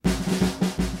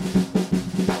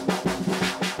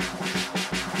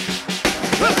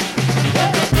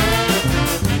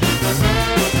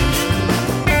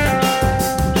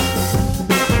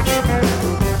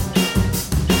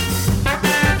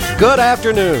Good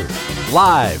afternoon.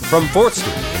 Live from 4th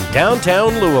Street in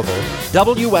downtown Louisville,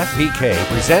 WFPK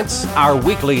presents our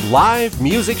weekly live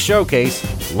music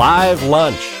showcase, Live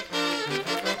Lunch.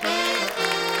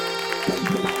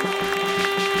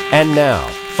 And now,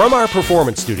 from our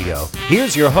performance studio,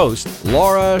 here's your host,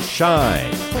 Laura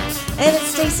Shine. And it's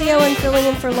Stacey Owen filling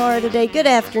in for Laura today. Good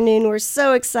afternoon. We're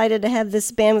so excited to have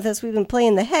this band with us. We've been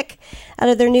playing the heck out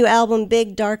of their new album,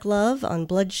 Big Dark Love, on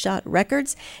Bloodshot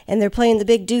Records. And they're playing the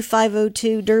big Do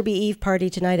 502 Derby Eve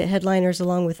party tonight at Headliners,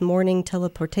 along with Morning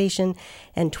Teleportation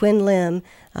and Twin Limb.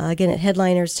 Again, at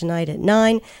Headliners tonight at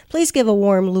 9. Please give a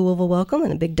warm Louisville welcome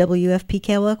and a big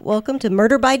WFPK welcome to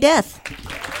Murder by Death.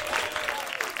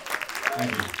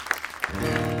 Thank you. You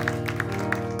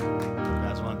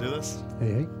guys want to do this?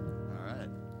 Hey. All right.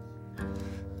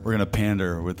 We're going to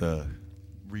pander with a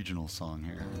regional song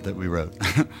here that we wrote.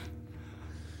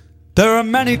 There are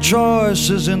many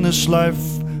choices in this life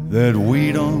that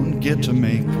we don't get to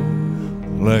make.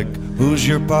 Like who's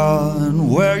your pa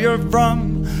and where you're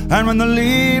from. And when the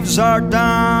leaves are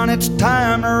down, it's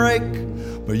time to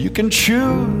rake. But you can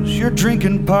choose your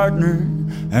drinking partner,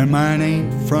 and mine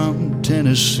ain't from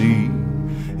Tennessee.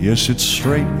 Yes, it's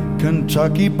straight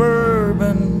Kentucky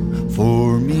bourbon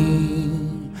for me.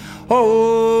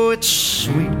 Oh, it's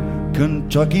sweet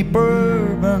Kentucky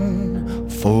bourbon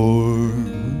for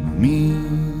me.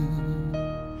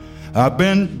 I've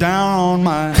been down on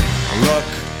my luck,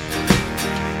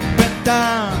 been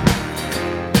down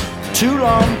too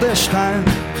long this time.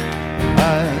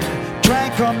 I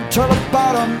drank 'em to the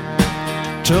bottom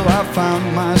till I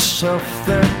found myself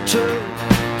there too.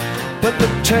 But the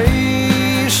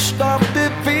taste of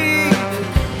defeat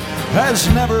has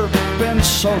never been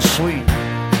so sweet.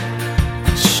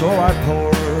 So I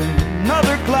pour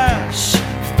another glass,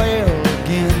 fail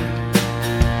again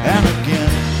and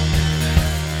again.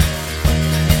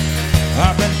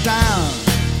 I've been down,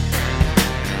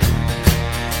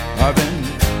 I've been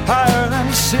higher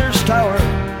than Sears Tower.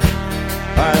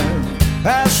 I've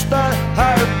asked the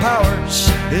higher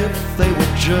powers if they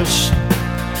would just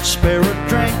spare a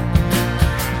drink.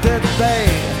 Did they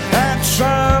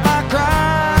answer my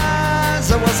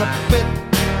cries? I was a bit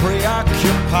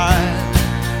preoccupied.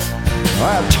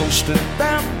 I toasted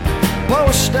them,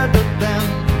 boasted to them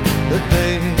that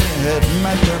they had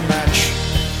met their match.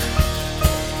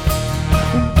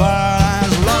 But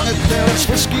as long as there's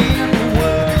whiskey in the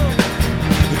world,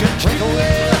 we can drink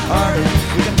away the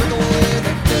heartache, we can drink away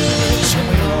the days when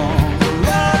we long for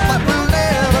love that we'll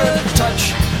never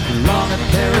touch. As long as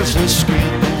there is whiskey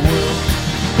in the world.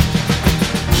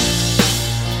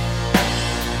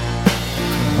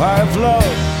 I've loved,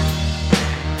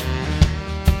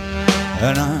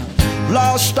 and I've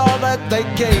lost all that they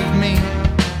gave me.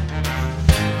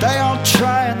 They all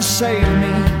try and save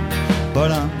me,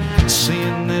 but I'm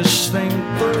seeing this thing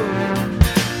through.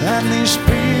 And these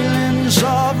feelings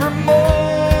of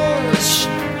remorse,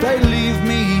 they leave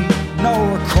me no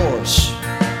recourse.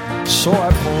 So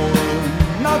I pour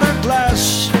another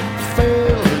glass,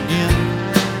 fail again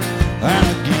and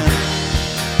again.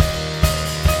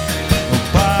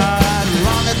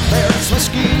 There's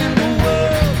whiskey in the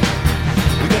world.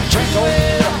 We can drink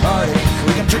away the heartache,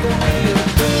 we can drink away the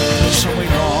bills, so we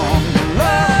long to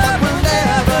love that we'll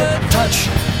never touch.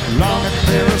 Long as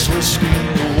there's whiskey in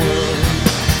the world.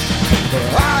 But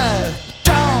I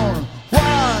don't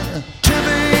want to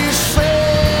be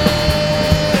saved.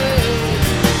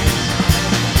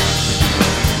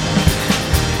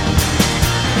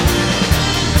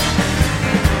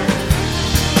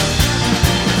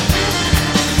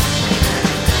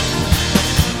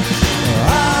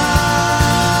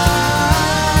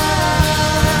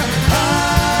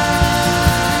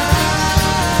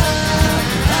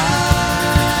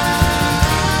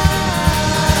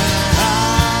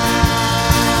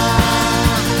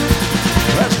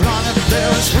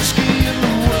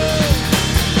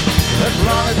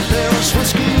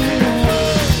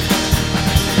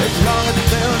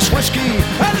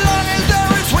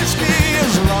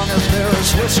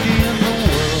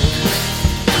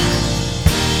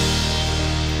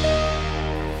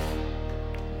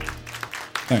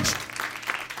 Thanks.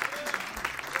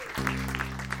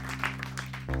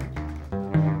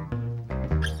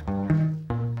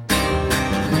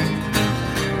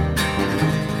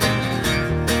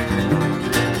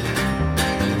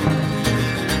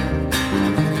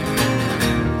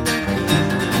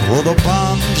 Well, the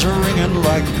bombs are ringing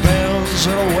like bells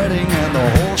at a wedding, and the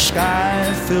whole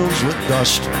sky fills with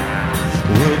dust.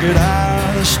 We'll get out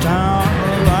of this town,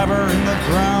 alive or in the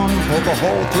ground, poke a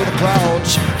hole through the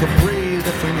clouds to breathe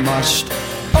if we must.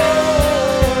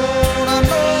 Oh, the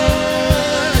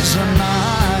noise and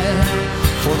night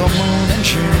for the moon and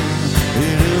June.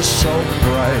 It is so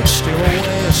bright, still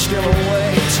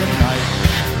away tonight.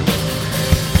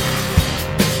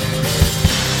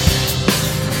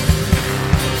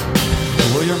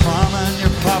 Well, your mama and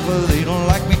your papa, they don't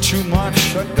like me too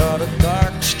much. I got a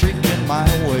dark streak in my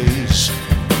ways.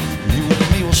 You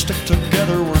and me will stick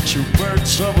together. We're two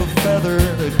birds of a feather,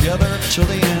 together till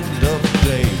the end of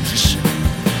days.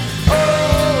 Oh,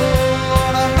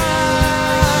 what a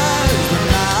night, the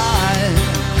night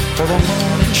for the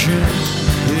moon in June.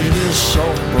 It is so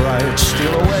bright,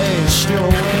 still away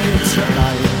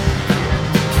tonight.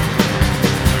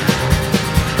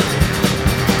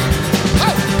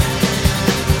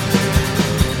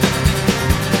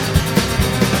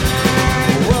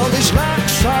 Well, these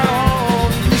lamps are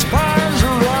on, these fires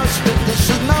are rusted. This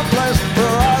is no place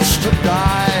for us to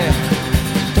die.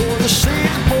 For the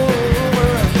seas pour over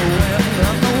and the wind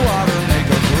and the water make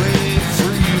a grave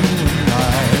for you and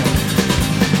I.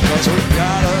 'Cause we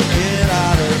gotta get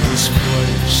out of this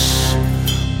place.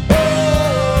 Oh,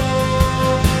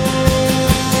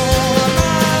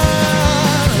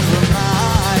 the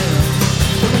night,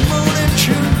 the moon in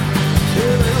June.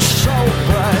 It is so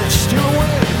bright, still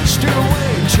away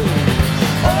too.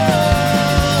 Oh,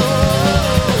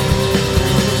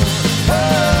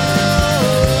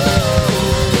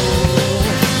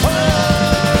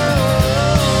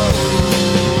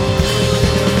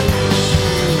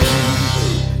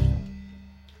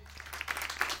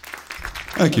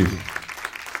 Thank you.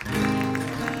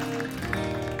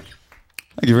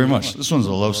 Thank you very much. This one's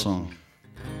a love song.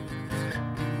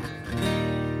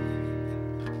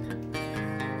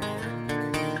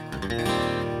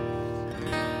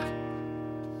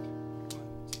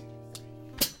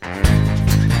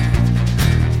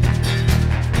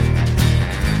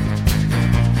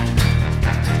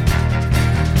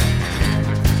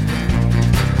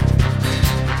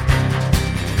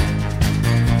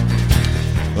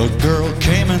 A girl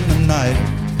came in the night.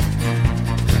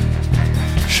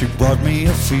 She brought me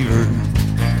a fever.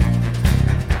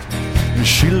 And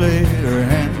she laid her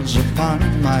hands upon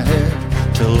my head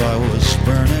till I was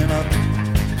burning up.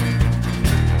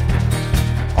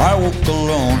 I woke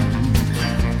alone.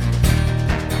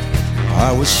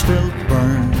 I was still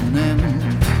burning.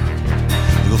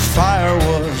 The fire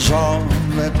was all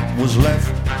that was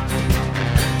left.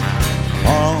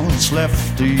 All that's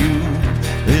left to you.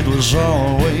 It was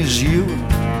always you.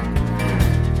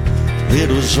 It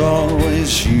was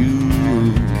always you.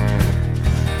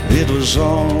 It was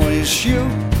always you.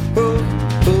 Oh,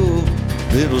 oh.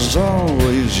 It was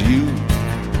always you.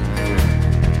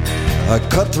 I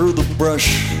cut through the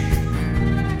brush.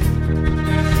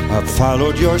 I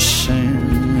followed your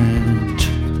scent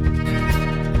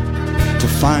to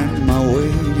find my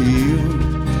way to you.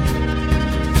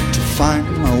 To find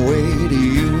my way to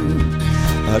you.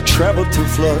 I traveled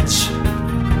through floods,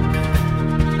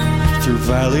 through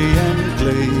valley and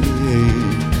glade,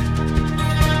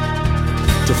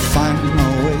 to find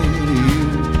my way to you,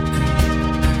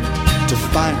 to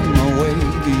find my way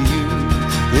to you.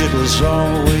 It was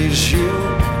always you.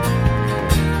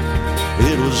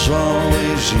 It was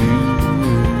always you.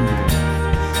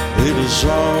 It was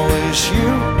always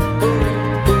you. Oh,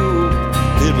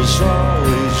 oh. It was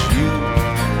always you.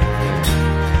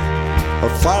 I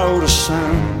followed a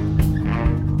sound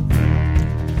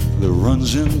that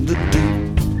runs in the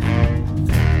deep.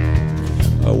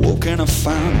 I woke and I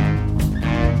found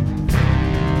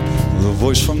the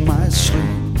voice from my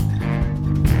sleep.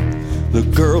 The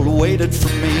girl waited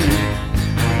for me,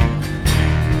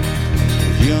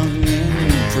 young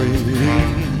and pretty.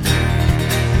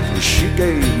 She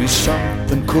gave me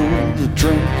something cool to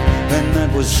drink, and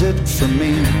that was it for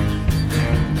me.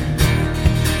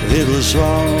 It was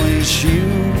always you.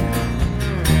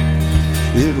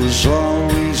 It was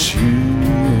always you.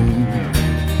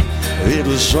 It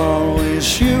was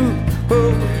always you.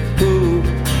 Oh, oh.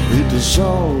 It was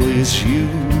always you.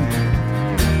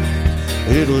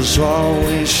 It was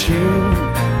always you.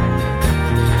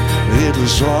 It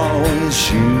was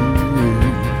always you.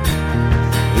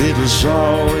 It was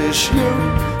always you.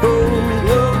 Oh,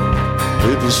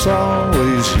 oh. It was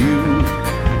always you.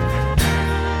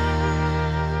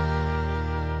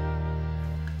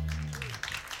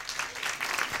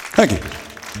 Thank you.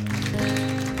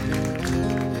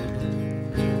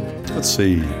 Let's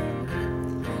see.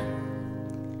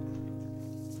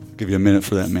 Give you a minute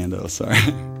for that, Mando. Sorry.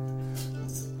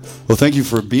 Well, thank you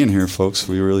for being here, folks.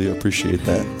 We really appreciate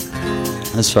that.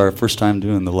 This is our first time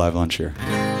doing the live lunch here.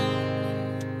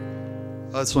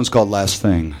 This one's called Last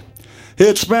Thing.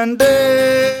 It's been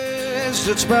days,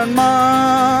 it's been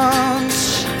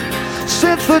months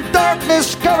since the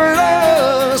darkness covered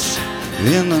us.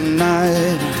 in the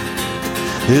night.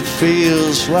 It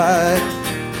feels like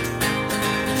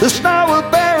the snow will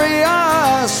bury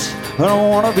us. I don't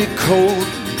want to be cold.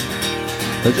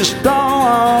 I just don't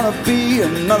want to be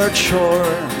another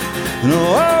chore.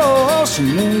 No,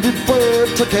 some wounded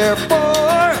bird to care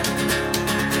for,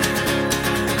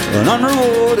 an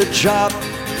unrewarded job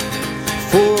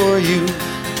for you.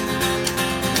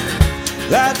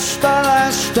 That's the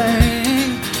last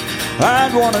thing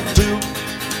I'd want to do.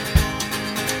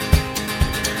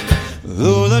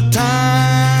 Though the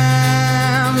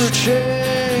times are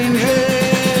changing,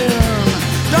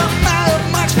 don't matter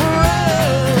much for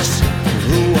us.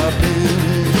 Though I've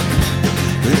been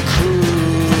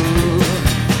cruel,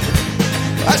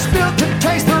 I still can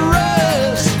taste the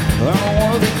rest. I don't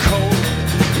want to be cold.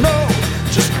 No,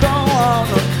 just don't want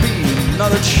to be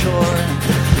another chore.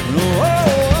 No,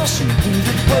 some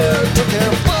wounded bird to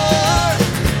care for,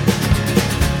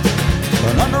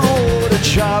 an underwater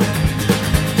job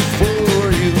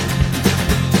for you.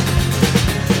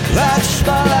 That's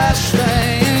the last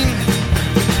thing.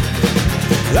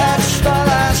 That's the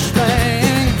last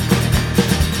thing.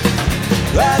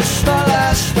 That's the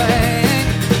last thing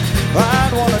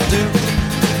I'd want to do.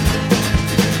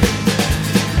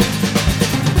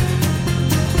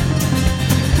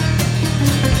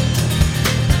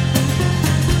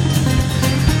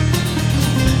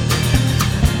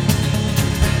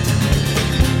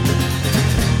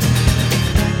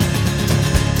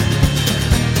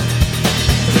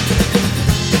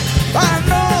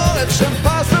 It's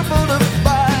impossible to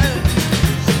fight,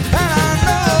 and I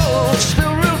know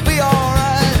still we'll be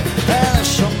alright. And if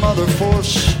some other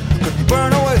force could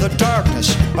burn away the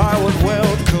darkness, I would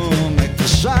welcome it,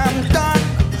 'cause I'm done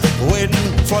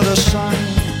waiting for the sun.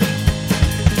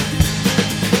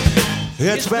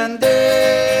 It's been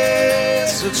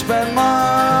days, it's been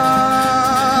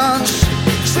months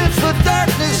since the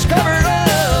darkness covered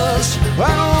us.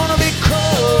 I don't wanna be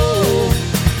cold,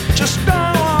 just don't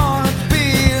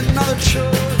another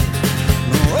chore.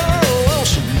 Oh,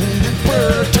 some wounded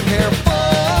bird to care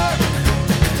for,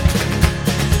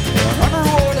 an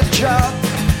unrewarded job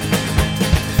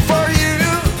for you.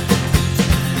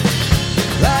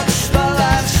 That's the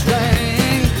last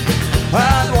thing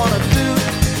I'd want to do.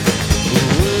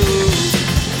 Ooh.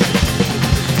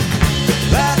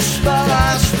 That's the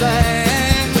last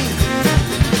thing.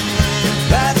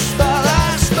 That's the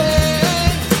last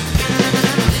thing.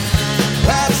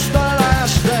 That's the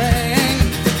last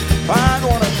thing I'd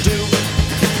want to do.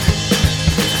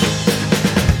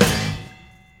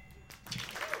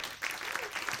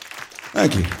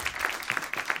 Thank you.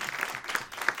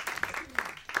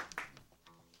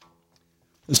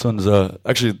 This one's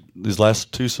actually, these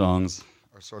last two songs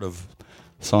are sort of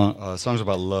songs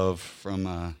about love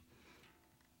from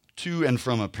to and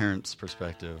from a parent's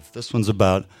perspective. This one's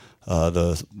about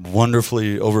the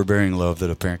wonderfully overbearing love that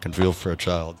a parent can feel for a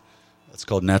child. It's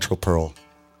called Natural Pearl.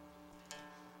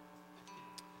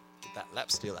 Get that lap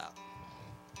steel out.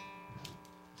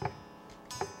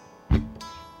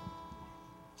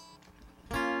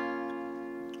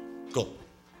 Go.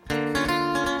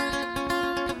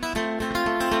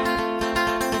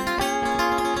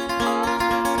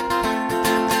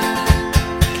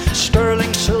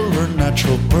 Sterling silver,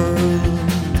 natural pearl,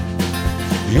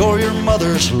 you're your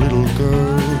mother's little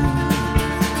girl.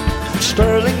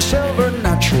 Sterling silver,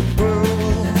 natural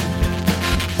pearl,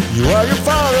 you are your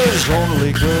father's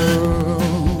only girl.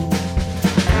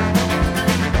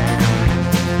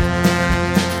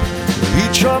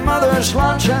 Eat your mother's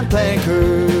lunch and thank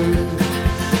her,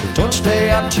 but don't stay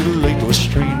up too late with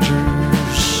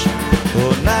strangers.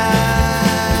 Oh,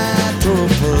 natural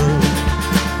pearl,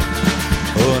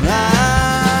 oh,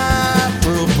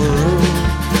 natural pearl,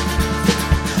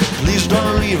 please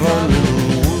don't leave our little world.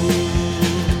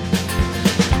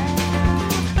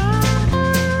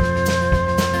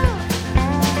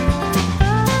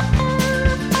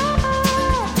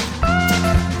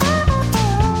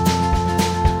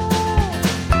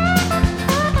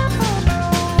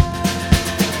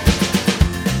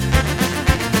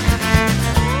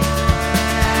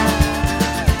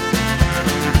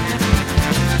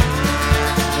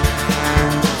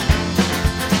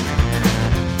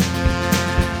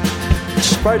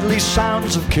 Sprightly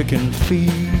sounds of kicking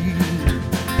feet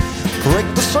break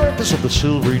the surface of the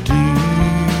silvery deep.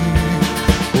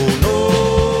 Oh no,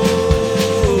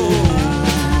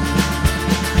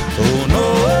 oh no,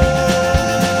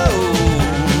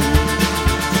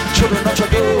 children not to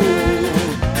go.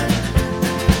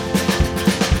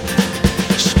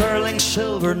 Sterling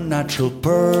silver, natural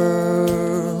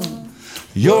pearl,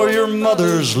 you're your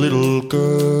mother's little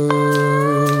girl.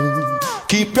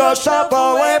 Keep yourself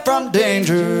away from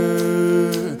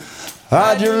danger.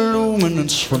 Hide your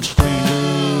luminance from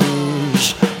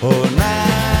strangers. Oh,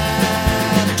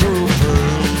 night trooper.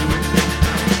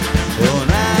 Oh,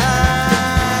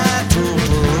 night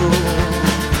trooper.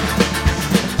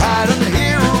 Hiding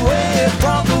here away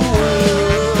from the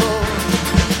world.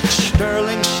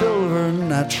 Sterling silver,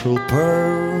 natural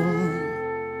pearl.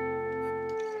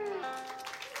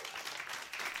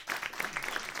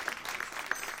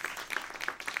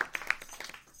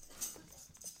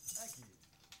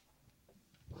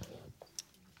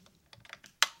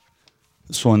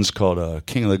 This one's called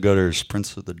King of the Gutters,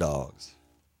 Prince of the Dogs.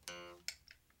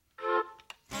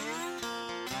 Can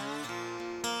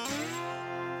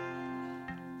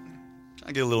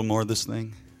I get a little more of this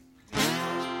thing?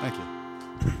 Thank you.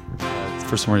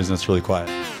 For some reason, it's really quiet.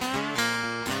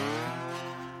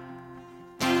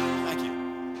 Thank you.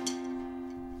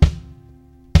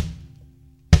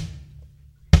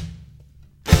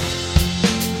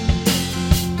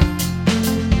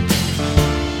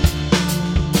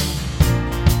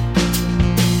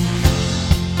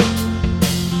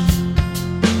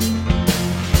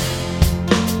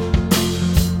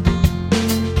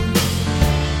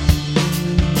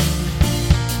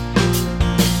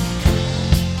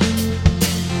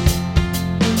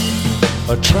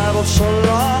 I traveled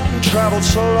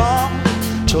so long,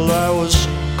 till I was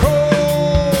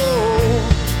cold,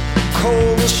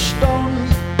 cold as stone.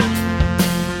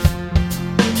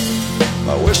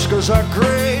 My whiskers are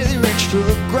gray, they reach to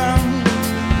the ground.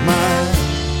 My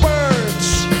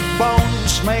birds'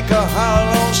 bones make a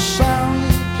hollow sound.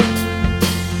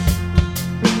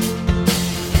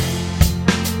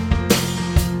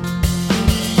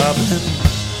 I've been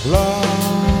lost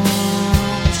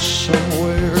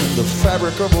somewhere in the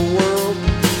fabric of a world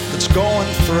that's going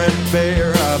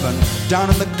threadbare. I've been down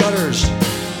in the gutters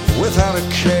without a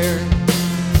care.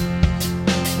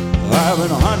 I've been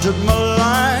hunted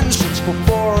maligned since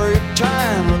before your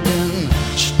time. I've been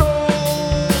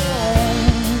stoned,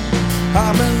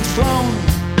 I've been thrown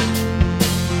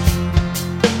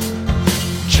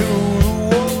to the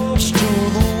wolves, to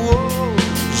the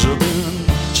wolves. I've been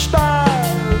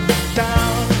starved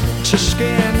down to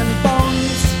skin and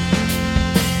bones.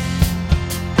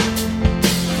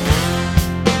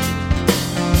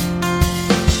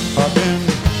 I've been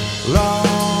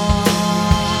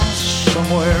lost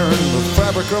somewhere in the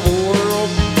fabric of a world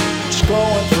that's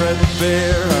going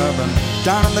threadbare. I've been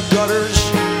down in the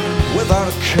gutters without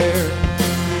a care.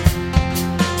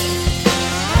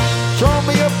 Throw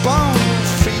me a bone,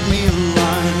 feed me a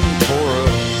line for a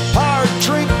hard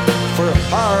drink for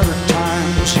harder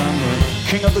times. I'm the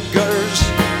king of the gutters,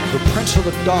 the prince of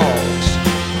the dogs,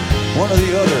 one or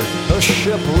the other, a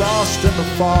ship lost in the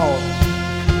fog.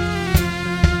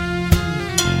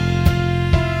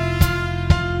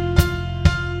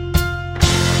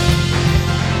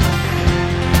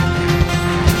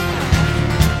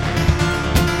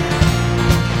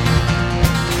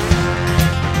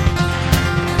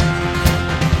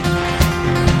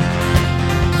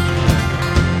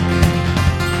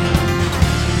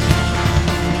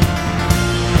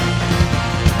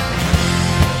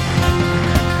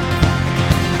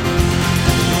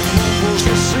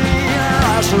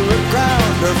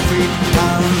 Their feet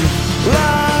down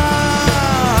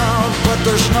loud, but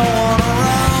there's no one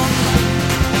around.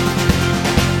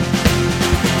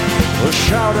 We'll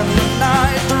shout in the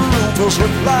night, the room fills with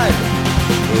light.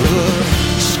 The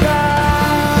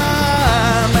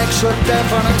sky makes a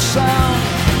deafening sound.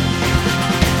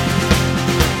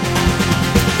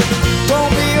 Throw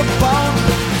me a bone,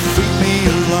 feed me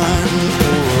a line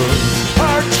for a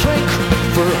hard drink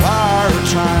for hard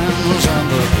times. I'm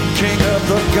the king of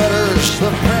the gutters,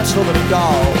 the prince of the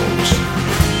dogs,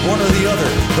 one or the other,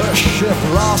 a ship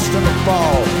lost in the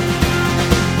fog.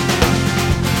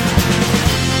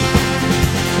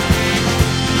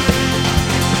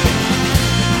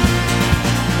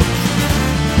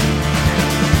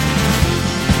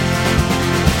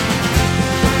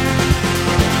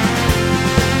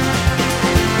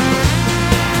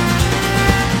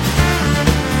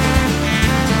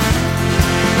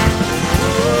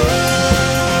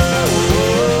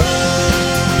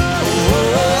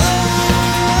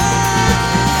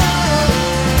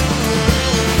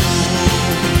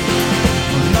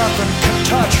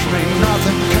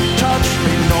 Nothing can touch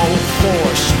me, no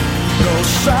force, no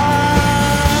sound.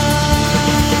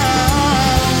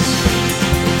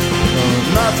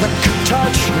 Nothing can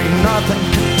touch me, nothing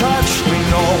can touch me,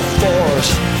 no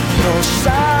force, no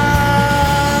sound.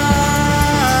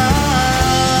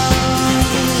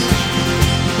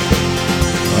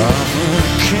 I'm the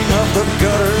king of the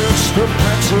gutters, the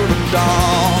prince of the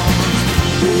dawn.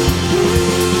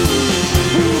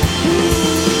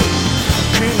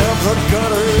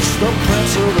 the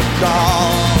prince of the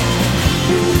dog.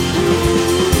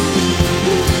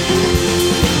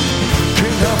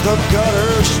 King of the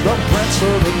gutters, the prince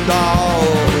of the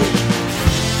dog.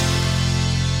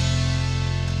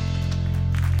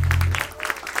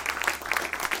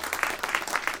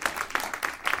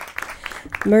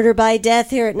 Murder by Death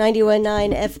here at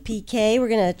 91.9 FPK. We're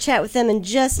going to chat with them in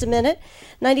just a minute.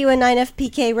 91.9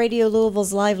 FPK Radio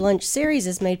Louisville's Live Lunch Series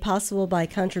is made possible by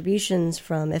contributions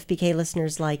from FPK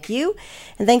listeners like you.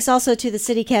 And thanks also to the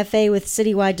City Cafe with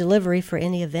citywide delivery for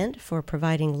any event for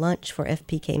providing lunch for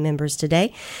FPK members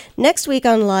today. Next week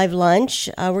on Live Lunch,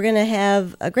 we're going to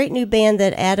have a great new band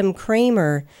that Adam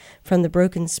Kramer from the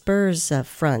Broken Spurs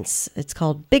fronts. It's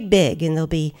called Big Big, and they'll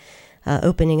be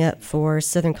opening up for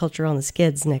Southern Culture on the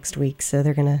Skids next week. So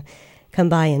they're going to come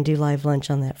by and do live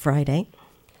lunch on that Friday.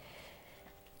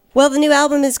 Well, the new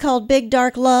album is called Big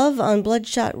Dark Love on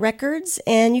Bloodshot Records,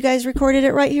 and you guys recorded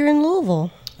it right here in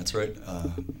Louisville. That's right.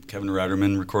 Kevin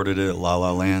Ratterman recorded it at La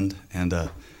La Land, and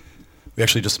we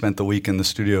actually just spent the week in the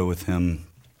studio with him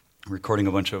recording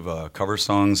a bunch of cover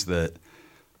songs that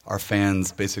our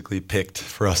fans basically picked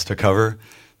for us to cover.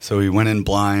 So we went in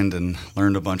blind and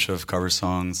learned a bunch of cover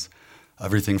songs.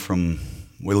 Everything from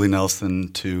Willie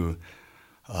Nelson to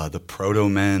the Proto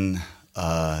Men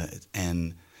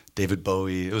and David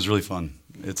Bowie. It was really fun.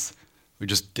 We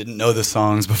just didn't know the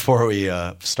songs before we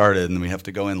started, and we have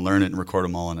to go in, learn it, and record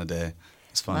them all in a day.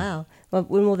 It's fun. Wow. Well,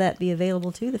 when will that be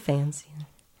available to the fans?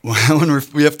 When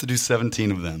we have to do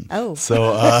 17 of them. Oh.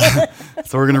 So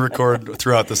we're going to record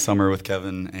throughout the summer with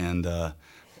Kevin, and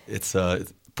it's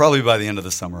probably by the end of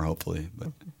the summer, hopefully. But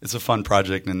it's a fun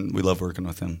project, and we love working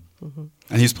with him. Mm-hmm.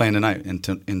 And he's playing tonight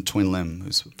in Twin Limb,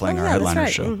 who's playing our headliner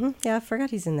that's right. show. Mm-hmm. Yeah, I forgot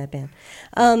he's in that band.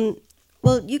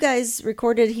 Well, you guys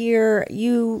recorded here.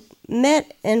 You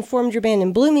met and formed your band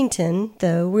in Bloomington,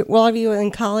 though. Were all of you in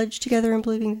college together in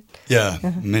Bloomington? Yeah,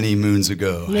 many moons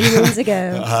ago. Many moons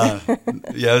ago.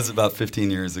 Yeah, it was about 15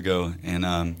 years ago.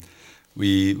 And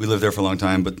we lived there for a long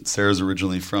time, but Sarah's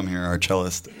originally from here, our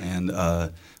cellist,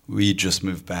 and we just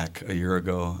moved back a year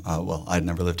ago. Well, I'd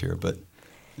never lived here, but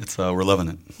we're loving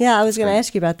it. Yeah, I was going to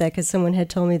ask you about that because someone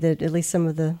had told me that at least some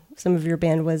of your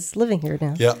band was living here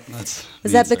now. Yeah,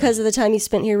 Was that because of the time you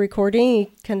spent here recording? You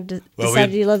kind of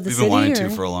decided you loved the city? We've been wanting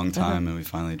to for a long time, and we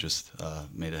finally just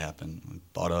made it happen. We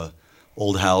bought a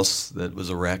old house that was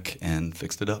a wreck and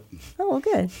fixed it up. Oh, well,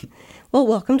 good. Well,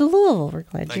 welcome to Louisville. We're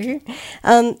glad you're here.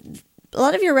 A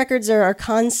lot of your records are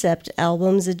concept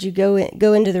albums. Did you go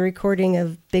into the recording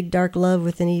of Big Dark Love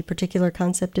with any particular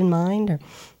concept in mind? Or?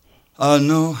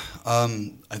 No.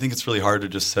 I think it's really hard to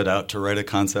just set out to write a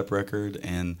concept record,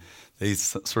 and they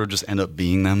sort of just end up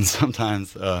being them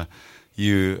sometimes.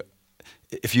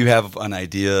 If you have an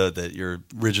idea that you're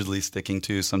rigidly sticking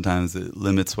to, sometimes it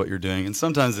limits what you're doing, and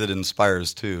sometimes it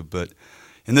inspires too. But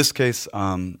in this case,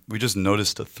 we just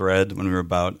noticed a thread when we were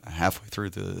about halfway through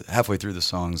the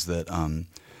songs that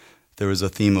there was a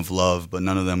theme of love, but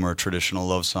none of them were traditional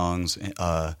love songs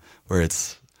where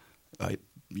it's a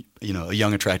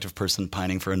young attractive person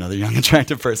pining for another young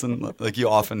attractive person, like you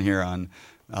often hear on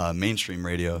mainstream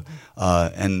radio.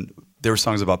 And there were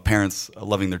songs about parents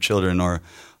loving their children, or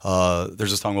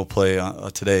there's a song we'll play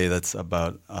today that's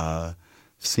about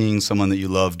seeing someone that you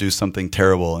love do something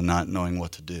terrible and not knowing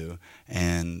what to do.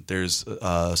 And there's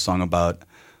a song about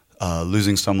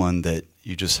losing someone that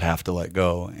you just have to let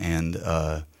go. And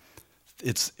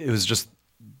it was just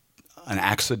an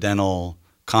accidental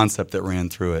concept that ran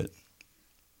through it.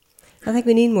 I think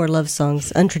we need more love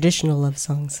songs, untraditional love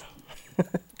songs.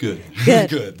 Good.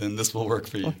 Good. Then this will work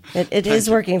for you. It is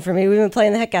working for me. We've been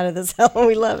playing the heck out of this album.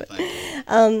 We love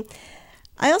it.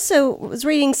 I also was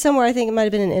reading somewhere, I think it might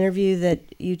have been an interview, that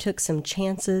you took some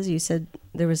chances. You said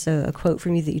there was a quote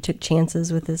from you that you took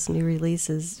chances with this new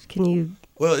release. Can you...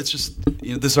 Well, it's just,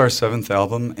 this is our 7th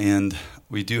album, and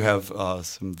we do have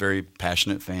some very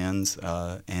passionate fans.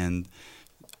 And,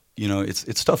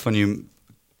 it's tough when you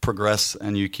progress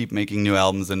and you keep making new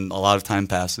albums and a lot of time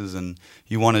passes and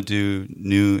you want to do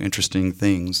new, interesting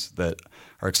things that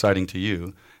are exciting to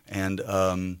you. And,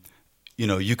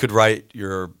 you could write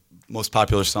your most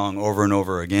popular song over and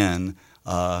over again,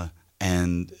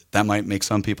 and that might make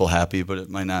some people happy, but it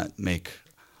might not make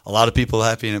a lot of people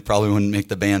happy, and it probably wouldn't make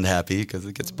the band happy because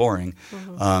it gets boring.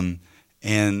 Mm-hmm.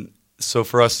 And so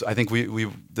for us, I think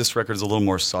this record is a little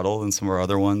more subtle than some of our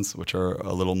other ones, which are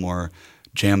a little more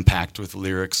jam-packed with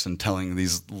lyrics and telling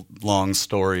these long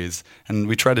stories. And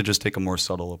we try to just take a more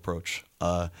subtle approach.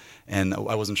 And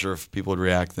I wasn't sure if people would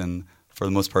react, and for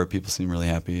the most part, people seem really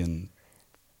happy, and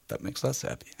that makes us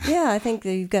happy. Yeah, I think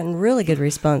that you've gotten really good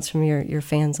response from your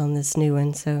fans on this new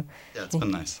one. So Yeah, it's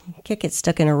been nice. Can't get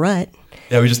stuck in a rut.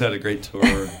 Yeah, we just had a great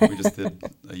tour. We just did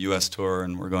a U.S. tour,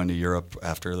 and we're going to Europe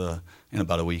in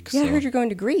about a week. Yeah, so. I heard you're going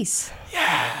to Greece.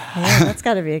 Yeah. That's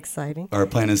got to be exciting. Our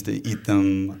plan is to eat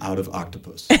them out of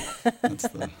octopus. That's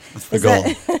the goal.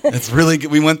 It's really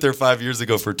good. We went there 5 years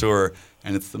ago for a tour,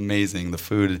 and it's amazing. The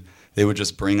food, they would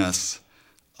just bring us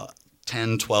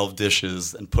 10, 12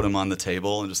 dishes and put them on the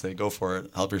table and just say, go for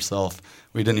it, help yourself.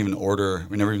 We didn't even order.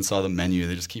 We never even saw the menu.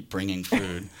 They just keep bringing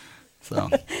food. So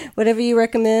whatever you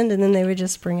recommend, and then they would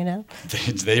just bring it out.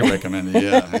 They recommend it,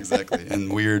 yeah, exactly.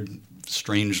 And weird,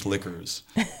 strange liquors.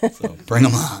 So bring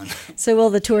them on. So will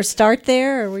the tour start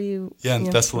there, or were you? Yeah, in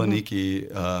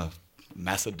Thessaloniki,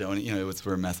 Macedonia. It's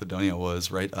where Macedonia was,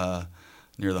 right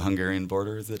near the Hungarian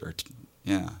border. Is it?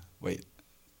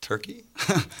 Turkey.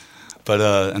 But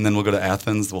and then we'll go to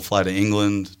Athens. We'll fly to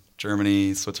England,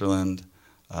 Germany, Switzerland.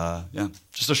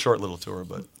 Just a short little tour,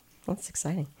 but. That's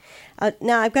exciting.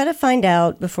 Now, I've got to find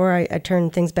out, before I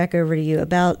turn things back over to you,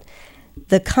 about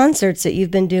the concerts that you've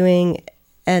been doing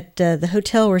at the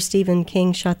hotel where Stephen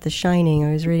King shot The Shining.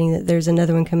 I was reading that there's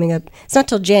another one coming up. It's not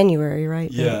till January,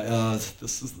 right? Yeah,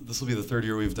 this will be the third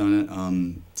year we've done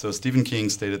it. So Stephen King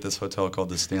stayed at this hotel called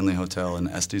the Stanley Hotel in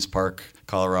Estes Park,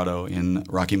 Colorado, in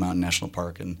Rocky Mountain National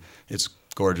Park, and it's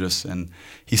gorgeous. And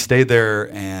he stayed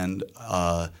there and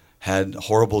had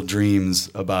horrible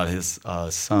dreams about his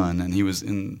son, and he was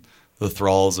in the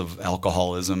thralls of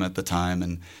alcoholism at the time,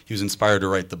 and he was inspired to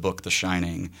write the book The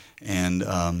Shining.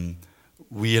 And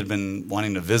we had been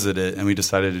wanting to visit it, and we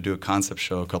decided to do a concept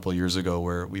show a couple of years ago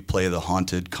where we play the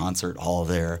haunted concert hall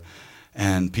there,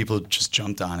 and people just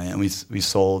jumped on it, and we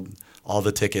sold all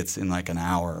the tickets in like an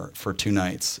hour for 2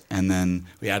 nights, and then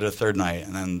we added a third night,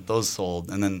 and then those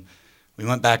sold, and then we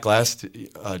went back last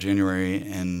January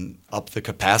and upped the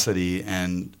capacity,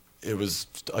 and it was,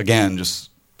 again, just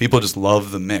people just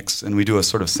love the mix. And we do a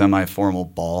sort of semi-formal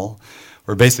ball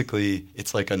where basically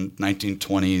it's like a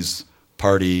 1920s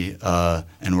party,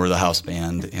 and we're the house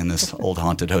band in this old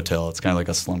haunted hotel. It's kind of like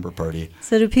a slumber party.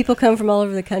 So do people come from all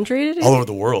over the country to do? All over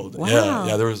the world. Wow.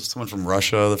 Yeah. There was someone from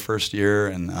Russia the first year,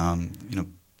 and a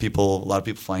lot of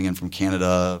people flying in from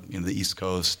Canada, the East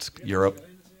Coast, Europe.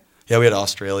 Yeah, we had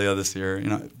Australia this year.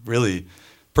 Really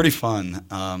pretty fun.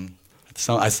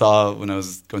 So I saw when I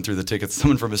was going through the tickets,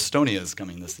 someone from Estonia is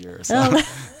coming this year. So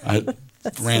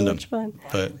that's random. So much fun.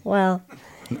 But wow.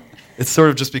 It's sort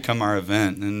of just become our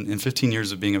event. And in 15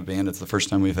 years of being a band, it's the first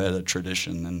time we've had a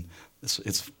tradition. And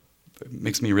it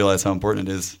makes me realize how important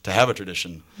it is to have a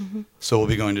tradition. Mm-hmm. So we'll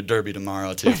be going to Derby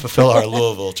tomorrow to fulfill our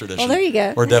Louisville tradition. Well, there you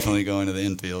go. We're definitely going to the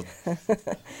infield.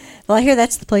 Well, I hear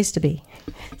that's the place to be.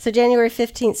 So January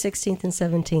 15th, 16th, and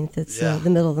 17th. It's the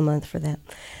middle of the month for that.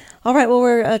 All right, well,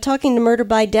 we're talking to Murder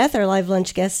by Death, our live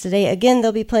lunch guests today. Again,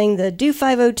 they'll be playing the Do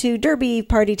 502 Derby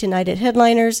party tonight at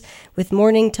Headliners with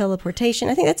Morning Teleportation.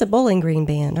 I think that's a Bowling Green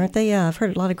band, aren't they? Yeah, I've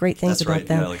heard a lot of great things about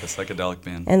them. Yeah, like a psychedelic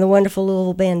band. And the wonderful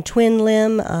Louisville band Twin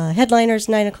Limb. Headliners,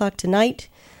 9 o'clock tonight.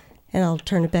 And I'll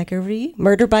turn it back over to you.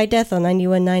 Murder by Death on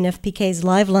 91.9 FPK's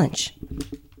Live Lunch.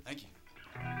 Thank you.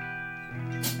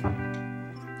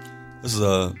 This is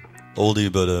a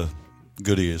oldie but a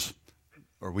goodie,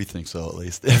 or we think so at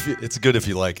least. It's good if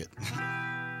you like it.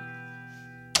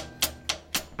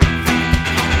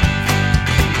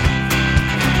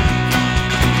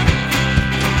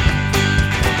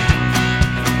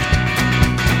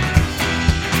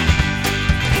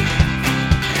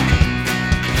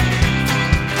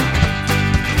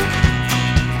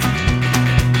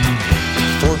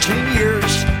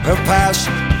 Have passed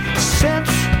since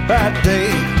that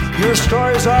day. Your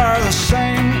stories are the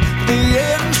same. The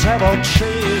ends have all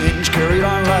changed. Carried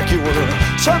on like you were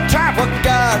some type of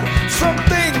god. Some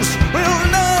things will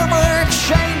never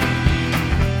change.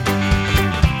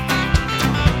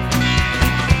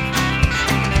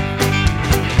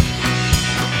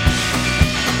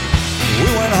 We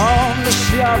went home to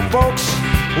see our folks.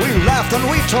 We laughed and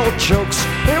we told jokes.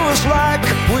 It was like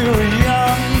we were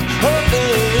young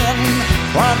again.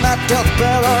 On that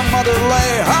deathbed our mother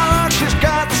lay. How long she's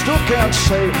got, still can't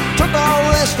say. Took all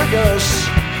this to get us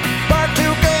back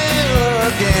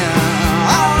together again.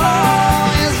 How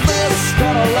long is this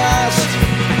gonna last?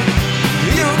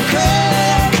 You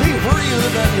can't keep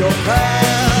reliving your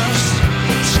past.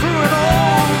 Screwing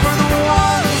over the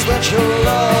ones that you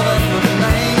love in the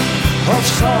name of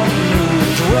some new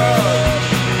drug.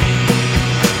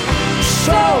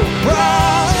 So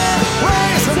bright,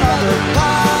 raise another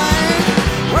pie.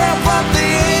 Wrap up the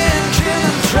engine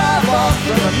and drive off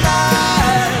in the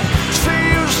night.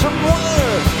 See you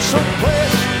somewhere,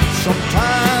 someplace,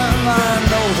 sometime. I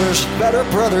know there's better better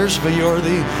brothers, but you're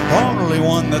the only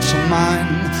one that's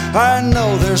mine. I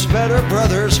know there's better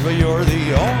brothers, but you're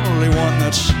the only one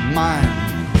that's mine.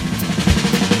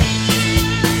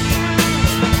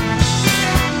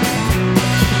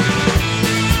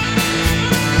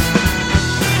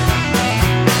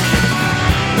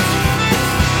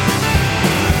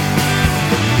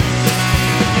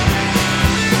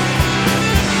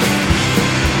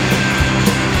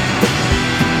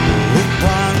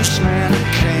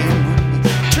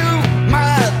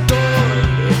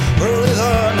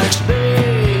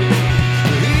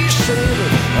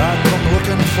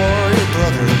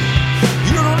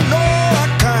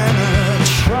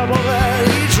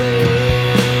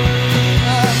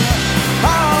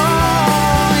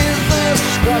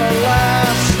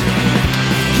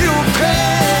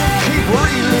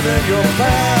 Your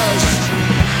past.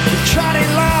 Johnny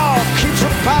Law keeps a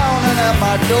pounding at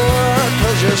my door,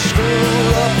 'cause you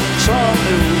screwed up some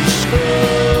new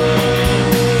school.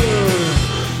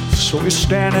 So he's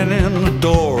standing in the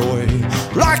doorway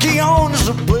like he owns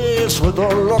the place, with a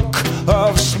look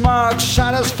of smug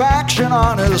satisfaction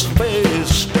on his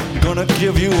face. Gonna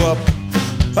give you up.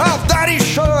 Oh, that he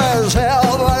sure as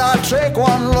hell. But I take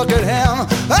one look at him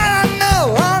and I know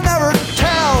I'll never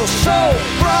tell. So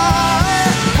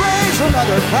bright, raise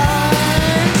another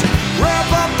pint, wrap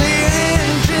up the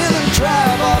engine and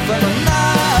drive off in the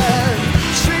night.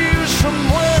 See you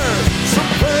somewhere,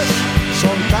 someplace,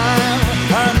 sometime.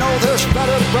 I know there's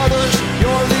better brothers,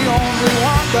 you're the only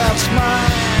one that's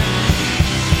mine.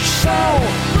 So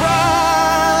bright,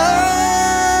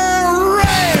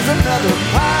 raise another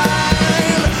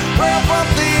pint, wrap up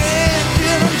the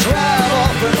engine and drive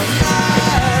off in the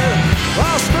night.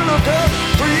 I'll still look up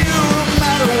for you no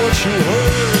matter what you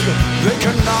heard. They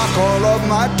can knock all of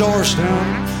my doors down,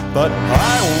 but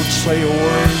I won't say a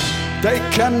word. They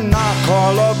can knock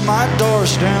all of my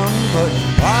doors down, but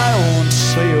I won't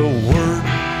say a word.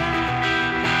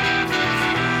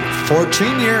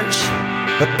 14 years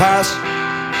have passed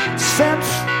since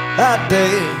that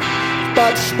day,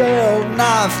 but still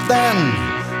nothing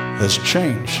has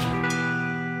changed.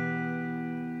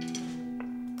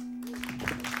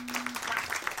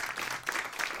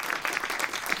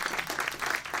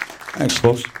 Thanks,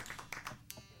 folks.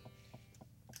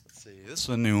 Let's see, this is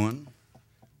a new one.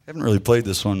 I haven't really played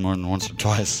this one more than once or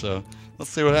twice, so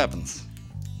let's see what happens.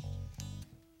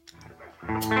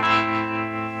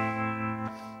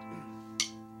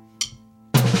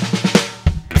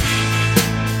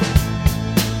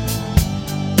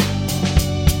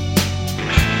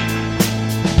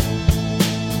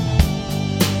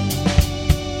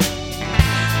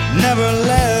 Never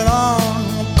let on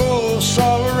the ghosts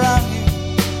all around you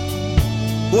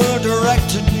were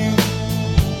directed you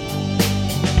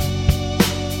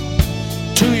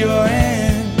to your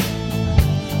end,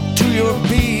 to your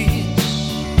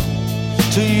peace,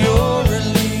 to your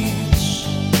release.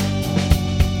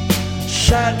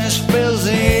 Sadness fills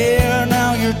the air,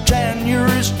 now your tenure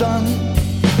is done.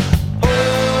 Oh,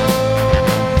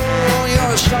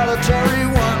 you're a solitary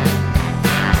one.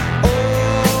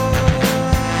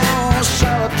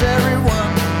 Solitary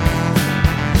one.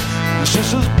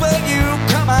 Sisters beg you,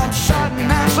 come outside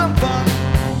and have some fun.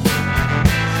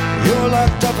 You're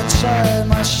locked up inside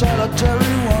my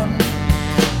solitary one.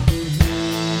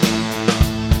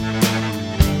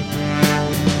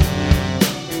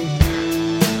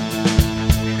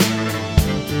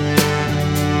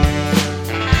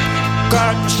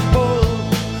 Gardens full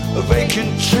of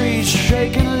vacant trees,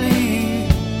 shaking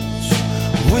leaves,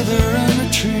 wither in the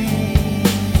trees.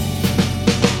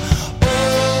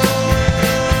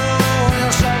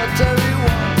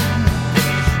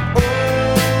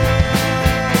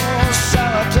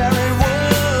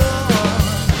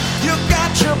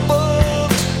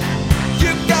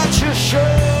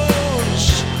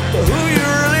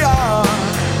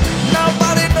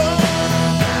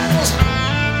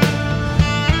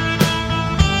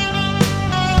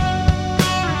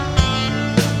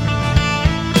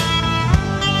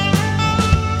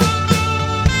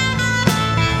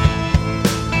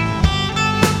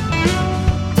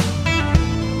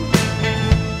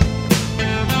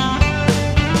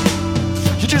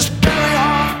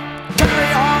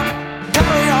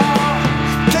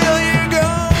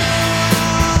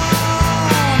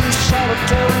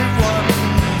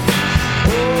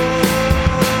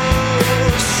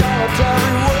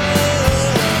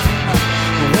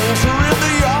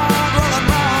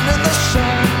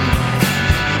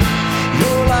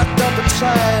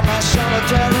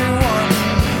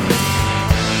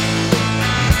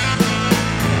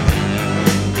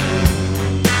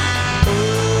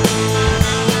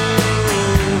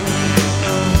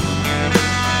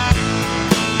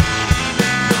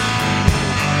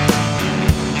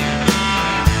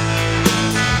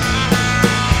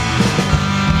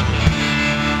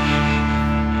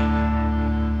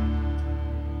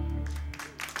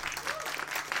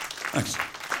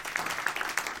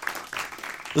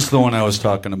 This is the one I was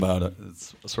talking about.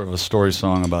 It's sort of a story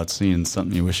song about seeing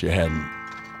something you wish you hadn't.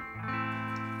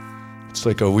 It's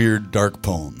like a weird, dark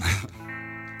poem.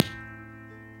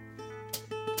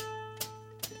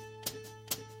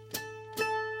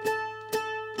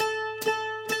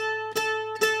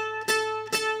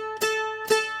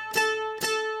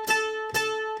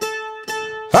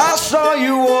 I saw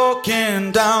you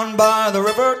walking down by the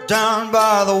river, down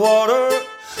by the water,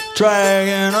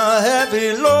 dragging a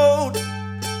heavy load.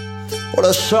 What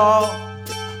I saw,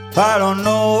 I don't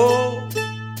know.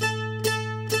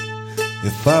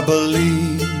 If I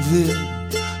believe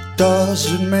it,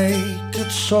 does it make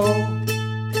it so?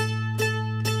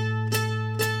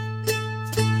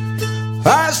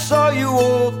 I saw you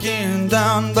walking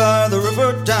down by the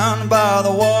river, down by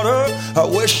the water. I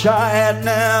wish I had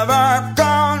never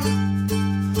gone.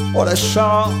 What I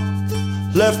saw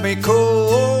left me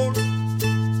cold.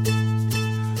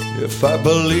 If I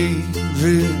believe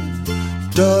it,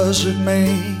 does it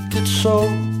make it so?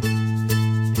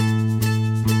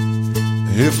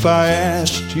 If I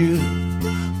asked you,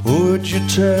 would you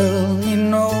tell me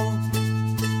no?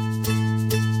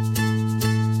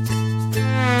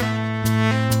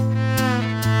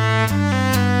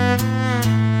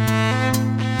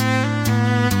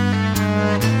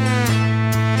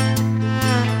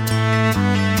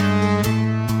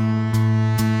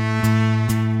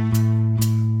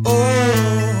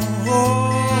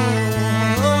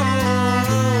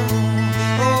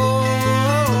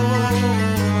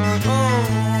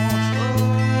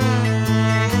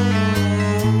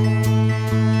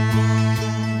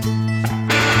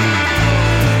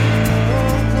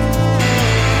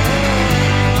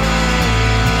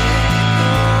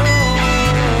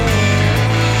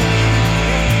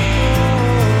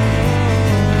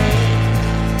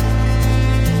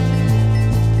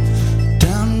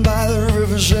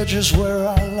 Edges where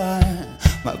I lie,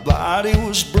 my body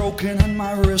was broken and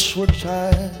my wrists were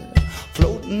tied.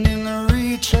 Floating in the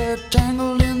reeds, hair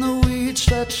tangled in the weeds,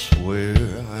 that's where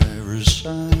I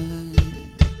reside.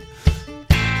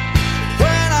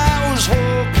 When I was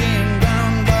walking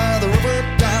down by the river,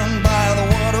 down by the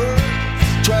water,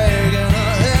 dragging a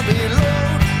heavy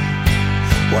load,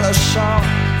 what I saw,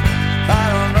 I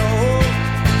don't know.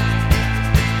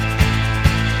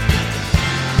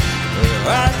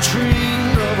 I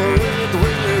dreamed of a red,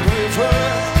 red river.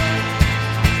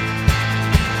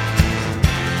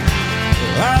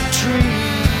 I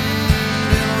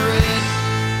dreamed in red.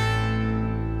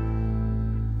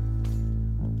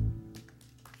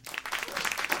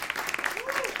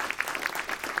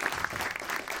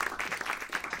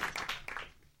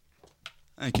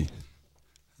 Thank you.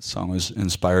 This song was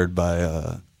inspired by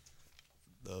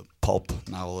the pulp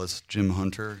novelist Jim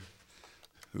Hunter,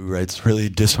 who writes really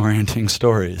disorienting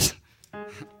stories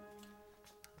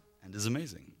and is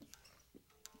amazing.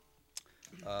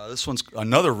 This one's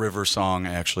another river song,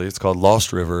 actually. It's called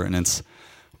Lost River, and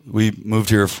we moved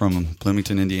here from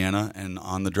Bloomington, Indiana, and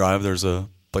on the drive there's a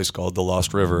place called the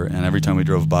Lost River, and every time we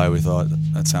drove by we thought,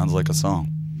 that sounds like a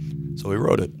song. So we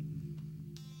wrote it.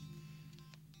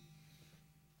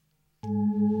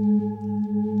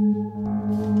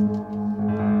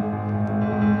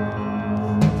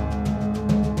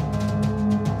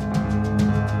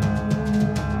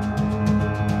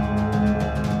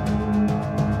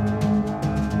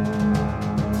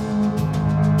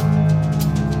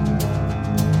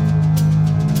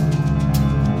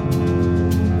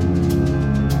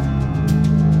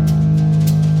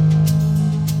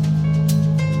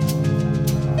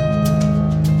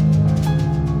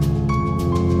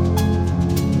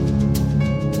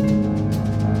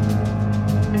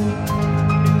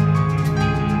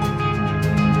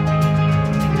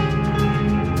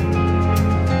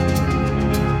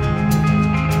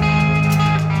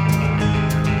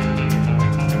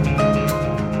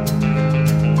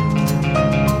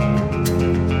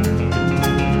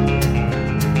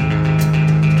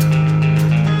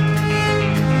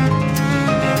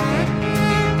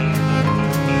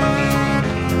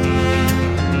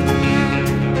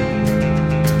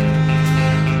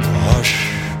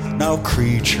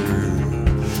 Creature,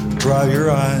 dry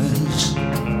your eyes.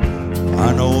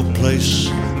 I know a place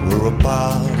where a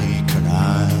body can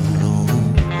hide. Oh,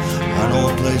 I know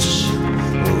a place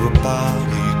where a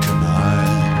body can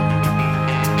hide.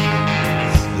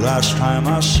 Last time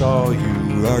I saw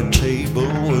you, our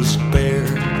table was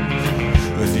bare.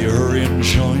 If you hurry and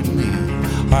join me,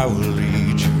 I will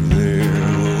lead you there.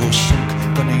 Oh, sink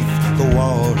beneath the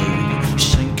water,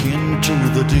 sink into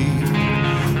the deep.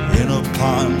 In a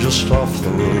pond just off the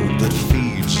road that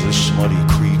feeds this muddy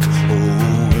creek.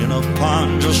 Oh, in a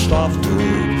pond just off the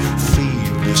road,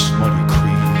 feed this muddy creek.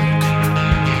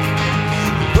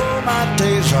 my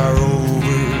days are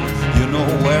over, you know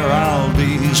where I'll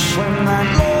be. Swim that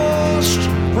lost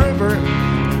river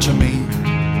to me.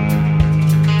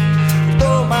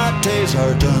 Though my days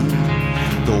are done,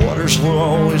 the waters will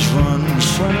always run.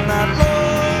 Swim that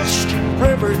lost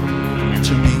river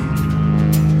to me.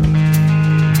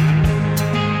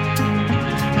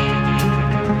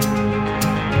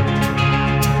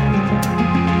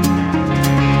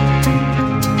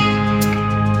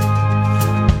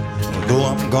 Though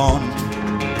I'm gone,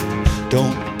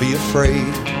 don't be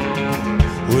afraid.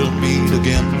 We'll meet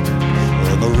again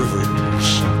on the river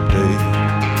someday.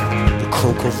 The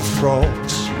croaker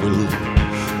frogs will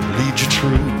lead you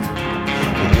true.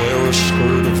 Wear a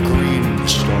skirt of green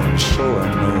stone, so I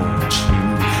know it's you.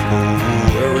 Oh,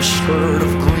 wear a skirt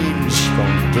of green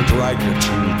stone to drag you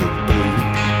to the blue.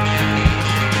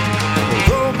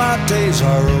 Though my days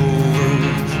are over,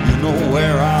 you know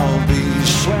where I'll be.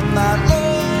 Swim that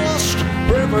lost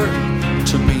river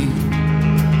to me.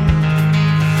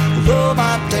 Though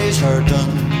my days are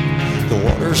done, the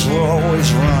waters will always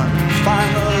run.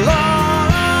 Find the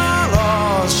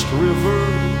lost river,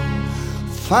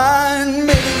 find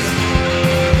me.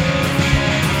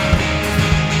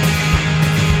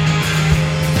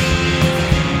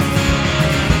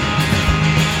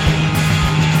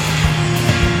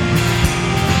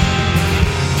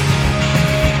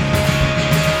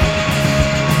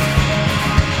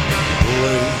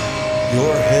 Lay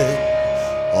your head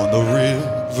on the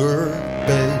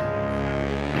riverbed,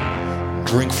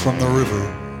 drink from the river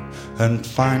and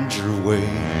find your way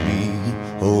me.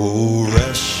 Oh,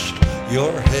 rest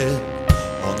your head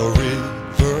on the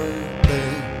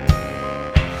riverbed,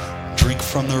 drink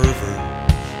from the river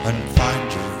and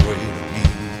find your way me.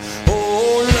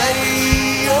 Oh, lay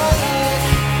your head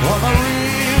on the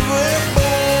riverbed,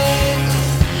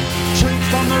 drink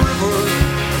from the river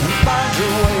and find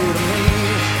your way to me.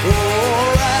 Oh,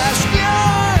 rest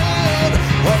your head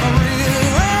on the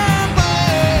riverbed,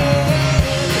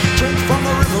 drink from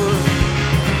the river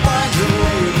and find your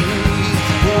way to me.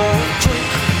 Oh, drink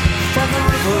from the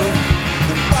river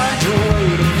and find your way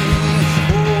to me.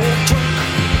 Oh, drink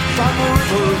from the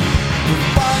river and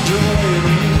find your way to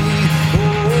me.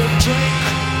 Oh, drink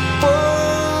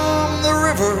from the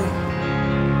river.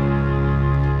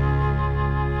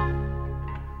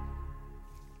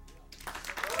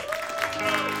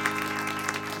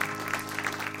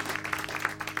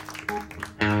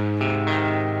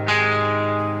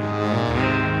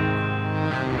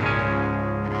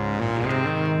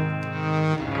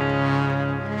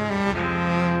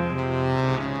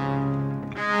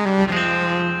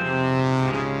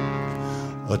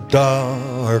 A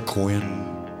dark wind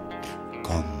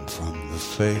come from the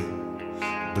fae,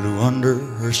 blew under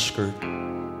her skirt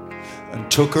and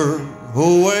took her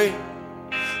away.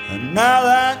 And now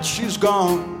that she's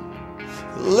gone,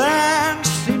 the land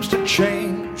seems to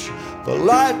change. The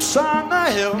lights on the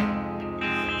hill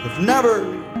have never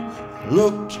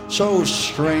looked so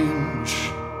strange.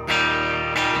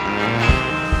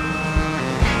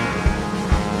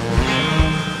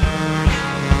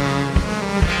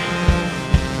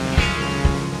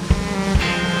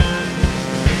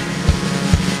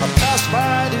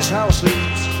 By these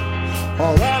houses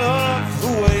all out of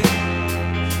the way.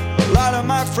 A lot of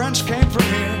my friends came from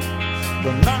here,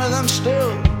 but none of them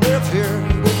still live here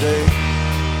today.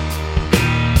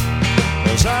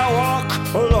 As I walk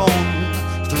along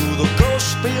through the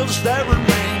ghost fields that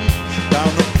remain,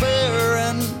 down the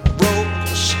barren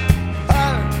roads,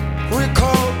 I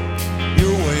recall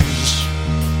your ways.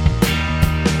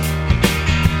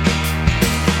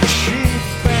 She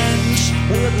bends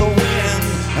with the wind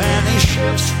and he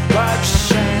shifts like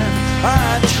sand.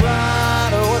 I try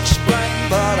to explain,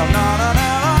 but I'm not an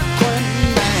eloquent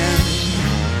man.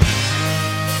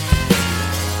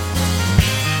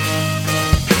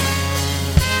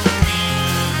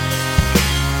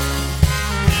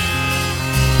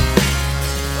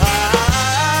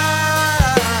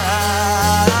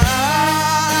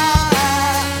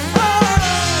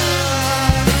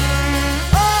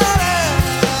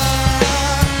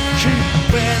 She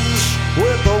bends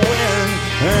with the wind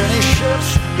and he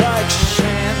shifts like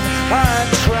sand. I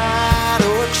try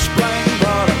to explain,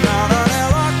 but I'm not an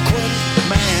eloquent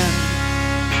man.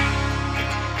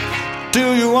 Do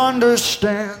you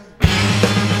understand?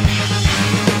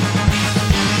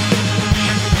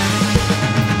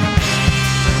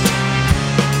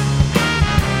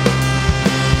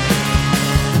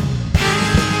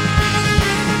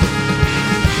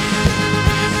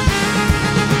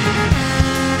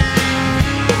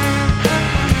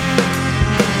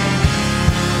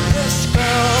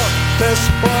 This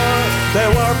boy, they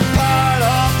were part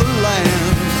of the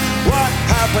land. What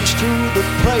happens to the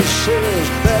places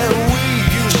that we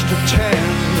used to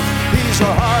tend. He's a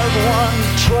hard one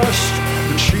to trust,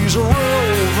 and she's a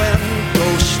roving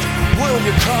ghost. Will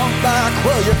you come back?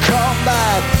 Will you come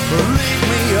back? Or leave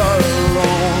me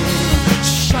alone?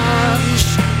 Signs,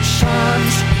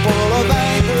 signs full of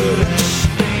anger and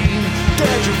steam.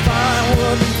 Did you find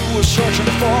what you were searching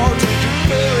for? Did you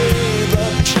bury the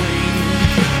dream?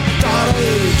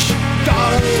 Daughters,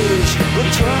 daughters,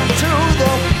 return to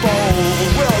the fold.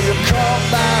 Will you come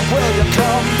back? Will you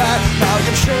come back? Now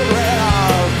your children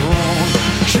are grown.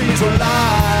 She's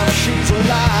alive, she's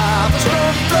alive. There's no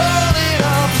floating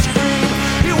upstream.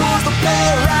 He was the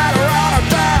bear rider on a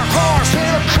dark horse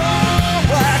in a cold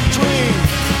black dream.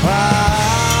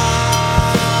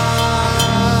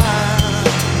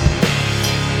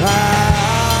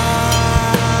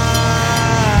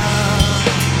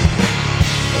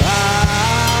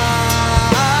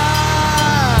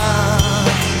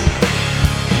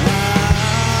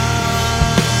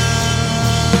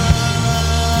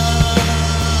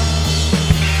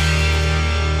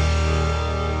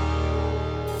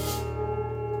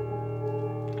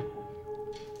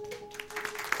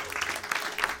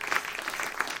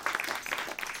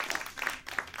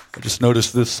 I just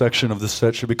noticed this section of the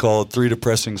set should be called 3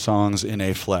 Depressing Songs in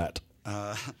A Flat.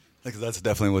 Because that's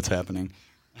definitely what's happening.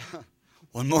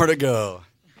 One more to go.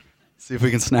 See if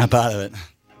we can snap out of it.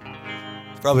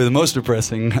 It's probably the most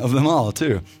depressing of them all,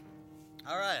 too.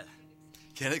 All right.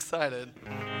 Get excited.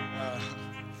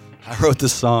 I wrote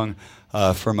this song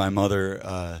for my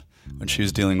mother when she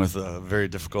was dealing with a very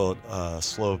difficult,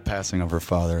 slow passing of her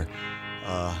father.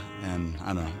 And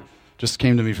I don't know, just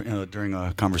came to me during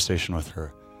a conversation with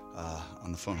her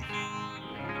on the phone.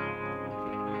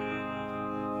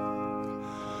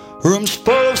 Rooms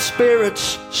full of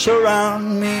spirits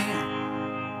surround me.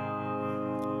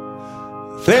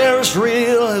 They're as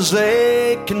real as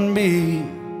they can be.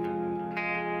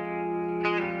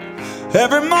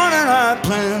 Every morning I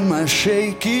plant my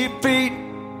shaky feet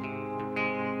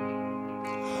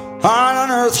on an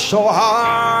earth so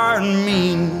hard and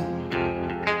mean.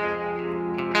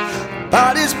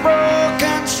 Bodies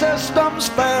broken, systems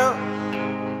fail.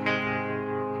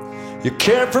 You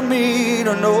care for me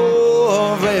to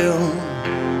no avail.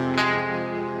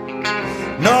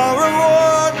 No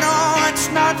reward, no, it's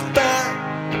not fair.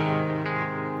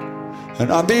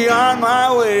 And I'd be on my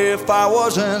way if I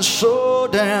wasn't so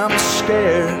damn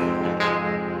scared.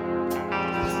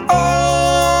 Oh,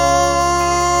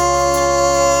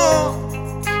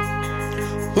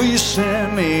 will you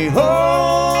send me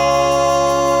home?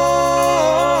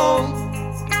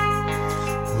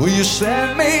 Will you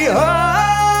send me home?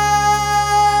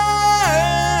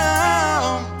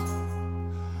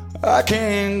 I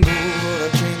can't go, but I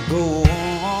can't go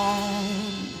on.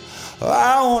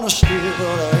 I wanna stay,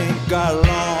 but I ain't got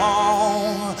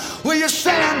long. Will you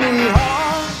send me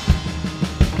home?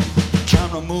 Time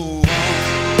to move on.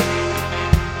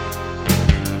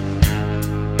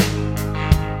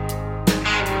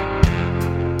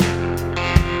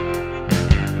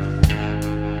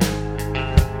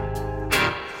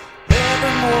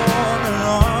 Every morning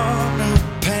on new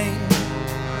pain,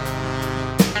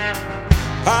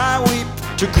 I weep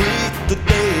to greet the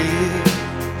day.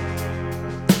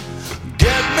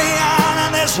 Get me out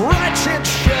of this wretched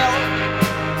shell.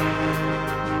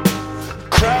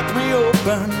 Crack me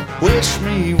open, wish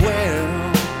me well.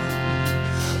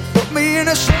 Put me in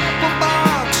a simple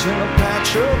box in a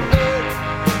patch of dirt.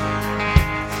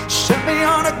 Set me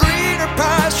on a greener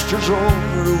pastures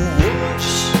over the woods.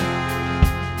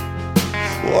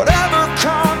 Whatever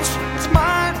comes, it's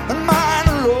mine and mine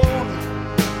alone.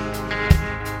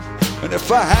 And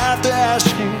if I have to ask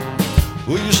you,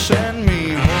 will you send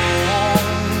me home?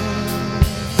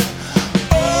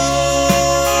 Oh,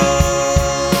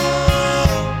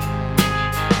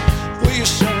 will you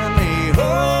send me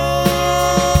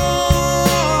home?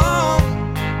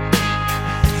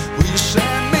 Will you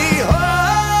send me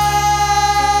home?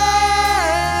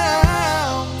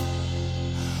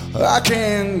 I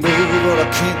can't go, but I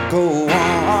can't go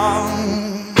on.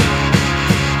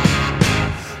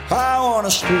 I wanna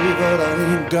stay, but I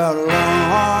ain't got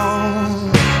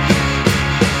long.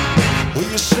 Will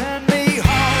you send me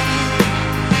home?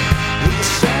 Will you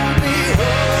send me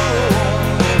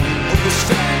home? Will you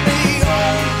send me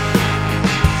home?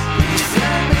 Will you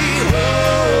send me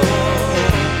home?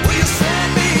 Will you send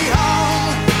me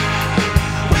home?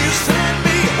 Will you send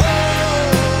me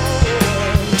home?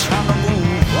 Time to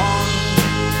move on.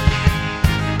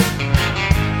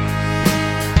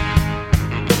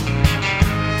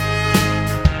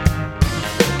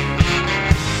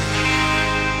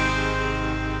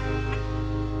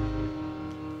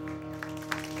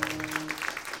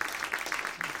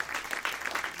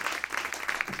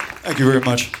 Thank you very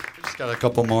much. Just got a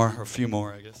couple more, or a few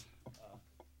more, I guess.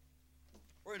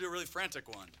 We're gonna do a really frantic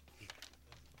one.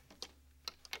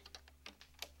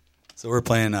 So we're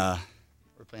playing at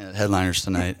Headliners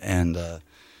tonight, and we're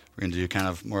gonna do kind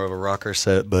of more of a rocker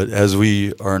set. But as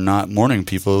we are not morning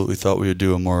people, we thought we would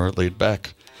do a more laid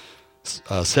back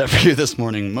set for you this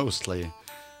morning, mostly,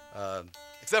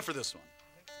 except for this one.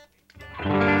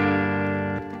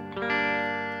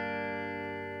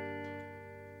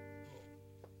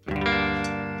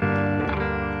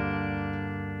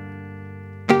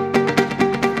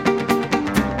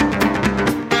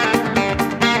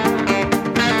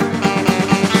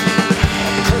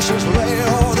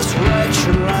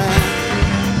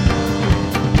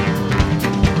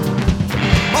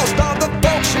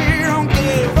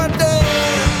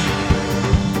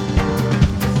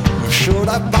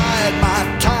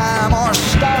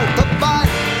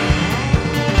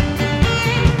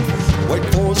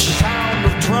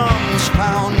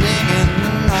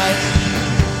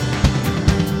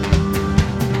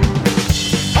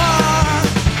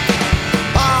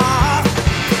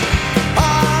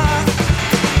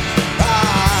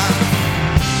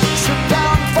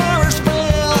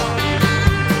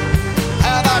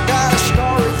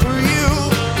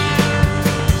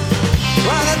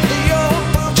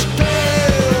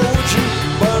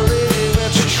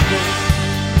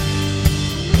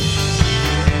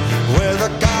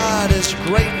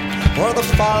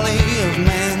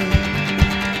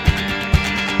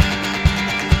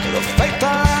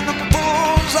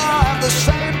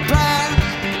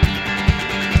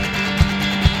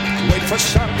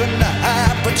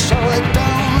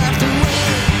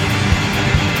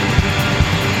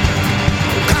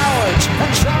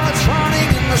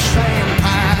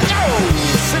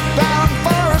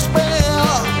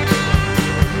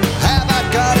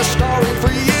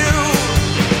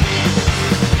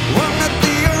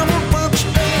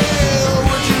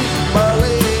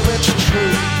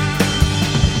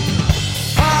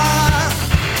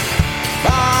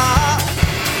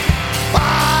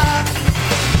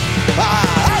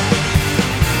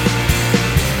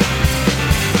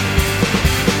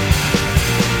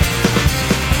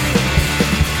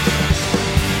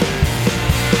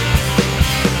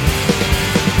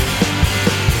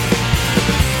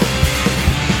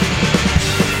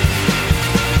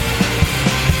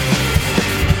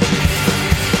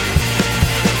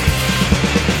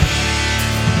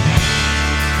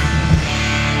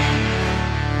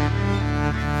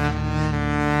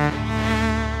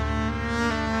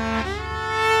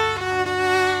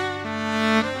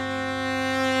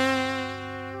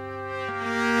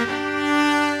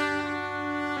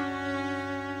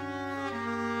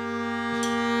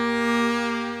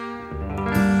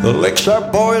 The lakes are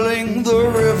boiling, the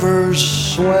rivers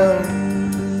swell.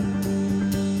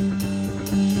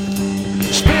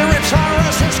 Spirits are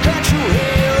restless, can't you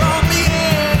hear on the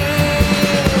air?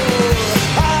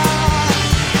 Ah,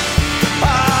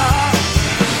 ah,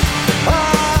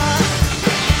 ah,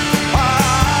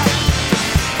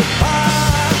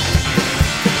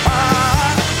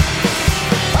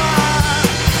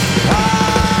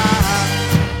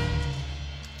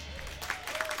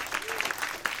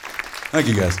 Thank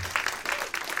you, guys.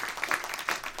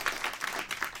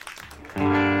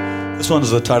 This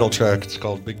one's the title track. It's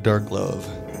called Big Dark Love.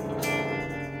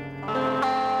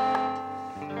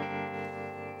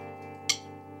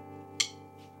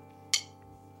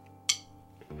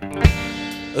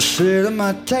 I sit at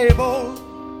my table,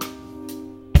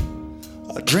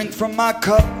 I drink from my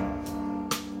cup,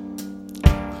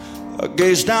 I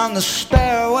gaze down the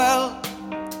stairwell,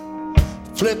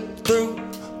 flip through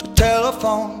the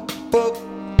telephone book,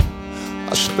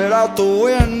 I spit out the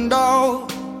window.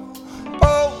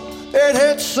 Oh, it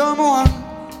hit someone,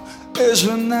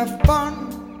 isn't that fun?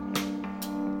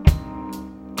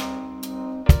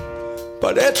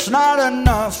 But it's not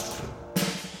enough.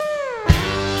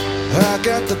 I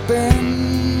got the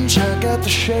binge, I got the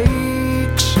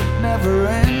shakes. It never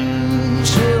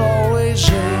ends, it always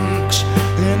aches.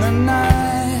 In the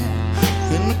night,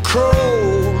 in the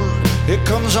cold, it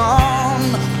comes on.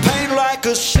 Pain like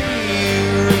a searing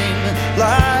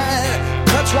light,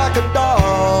 cuts like a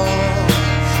dog.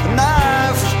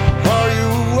 Knife, are you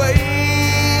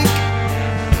awake?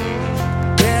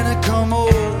 Can it come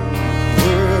over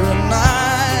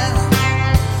tonight?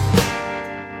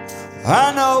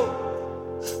 I know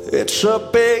it's a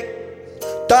big,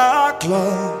 dark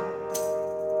love.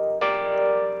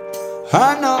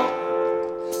 I know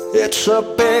it's a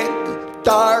big,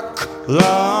 dark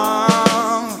love.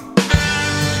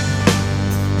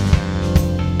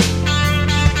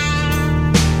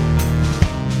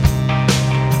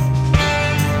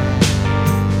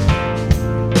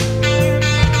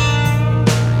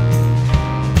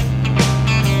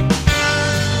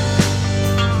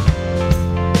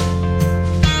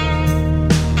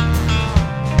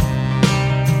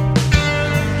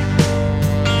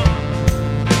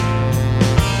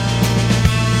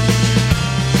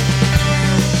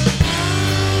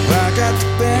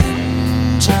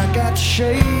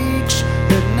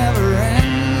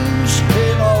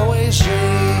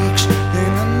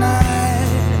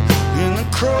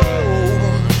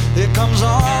 comes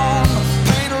on,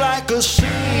 paint like a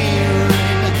scene,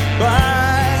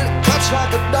 right? Cuts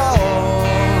like a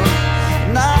dog,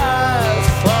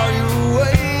 knife, are you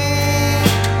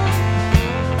awake?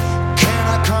 Can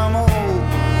I come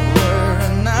over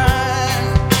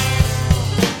tonight?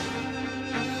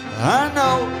 I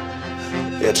know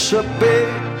it's a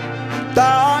big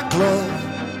dark love.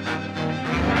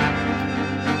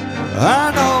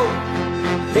 I know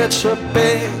it's a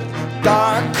big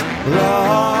dark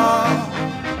love.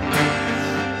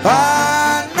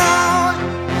 I know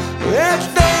it's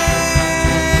dangerous.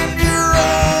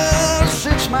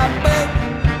 It's my big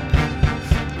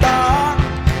dark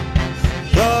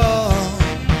love.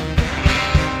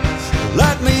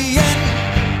 Let me in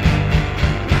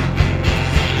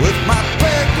with my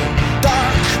big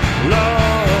dark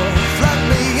love. Let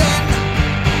me in,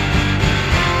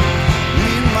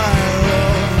 need my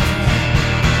love.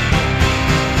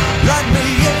 Let me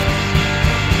in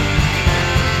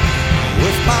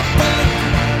with my big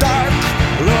dark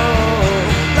love.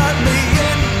 Let me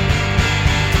in,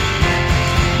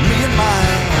 me and my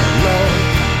love.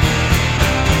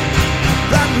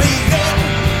 Let me in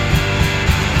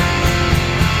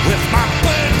with my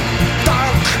big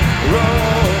dark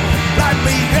love. Let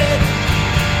me in,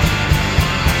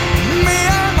 me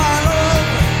and my love.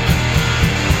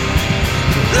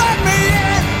 Let me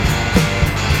in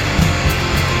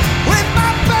with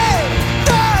my big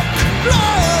dark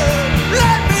love.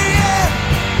 Let me in,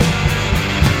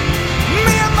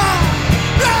 me and my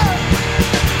love.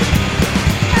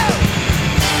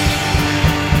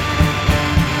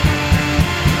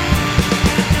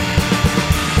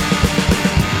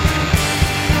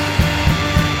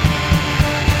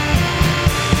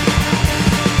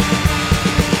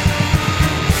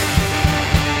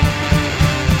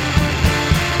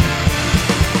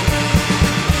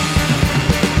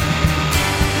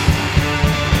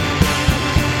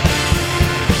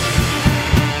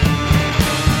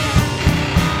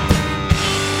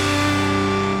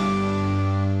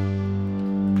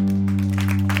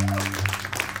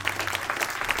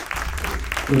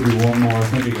 We'll do one more.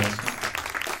 Thank you, guys.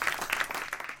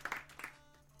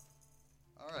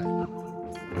 All right.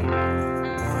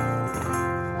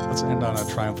 Let's end on a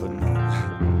triumphant note.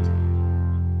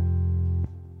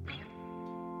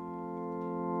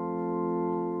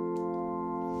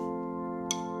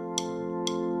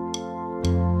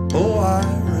 Oh,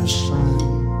 Iris, I'm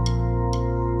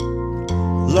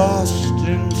lost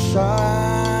inside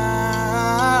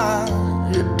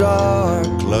your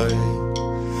dark light.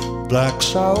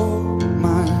 Blacks out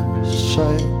my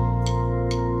sight.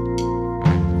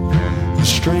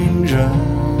 Strangers,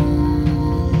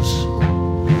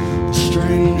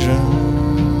 strangers,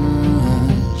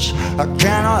 I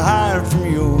cannot hide from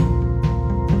you.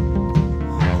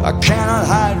 I cannot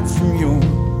hide from you.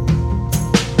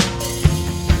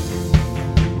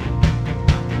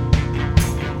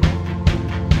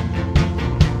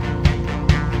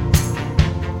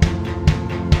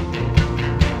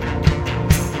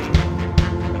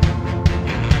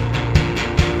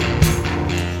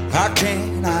 I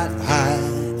cannot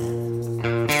hide.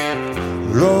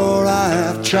 Lord, I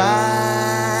have tried.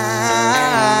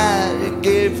 It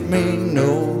gave me no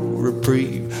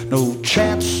reprieve, no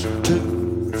chance to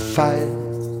fight.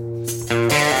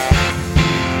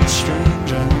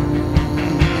 Strangers,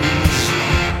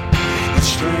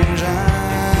 strangers,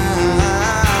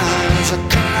 I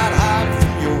cannot hide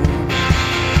from you.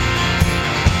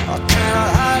 I cannot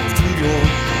hide from you.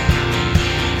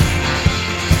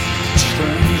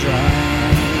 Strangers,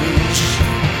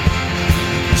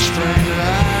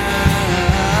 strangers,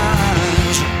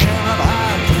 I cannot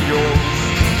hide from you.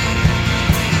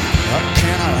 I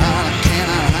cannot hide, I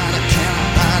cannot hide, I cannot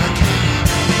hide, I cannot.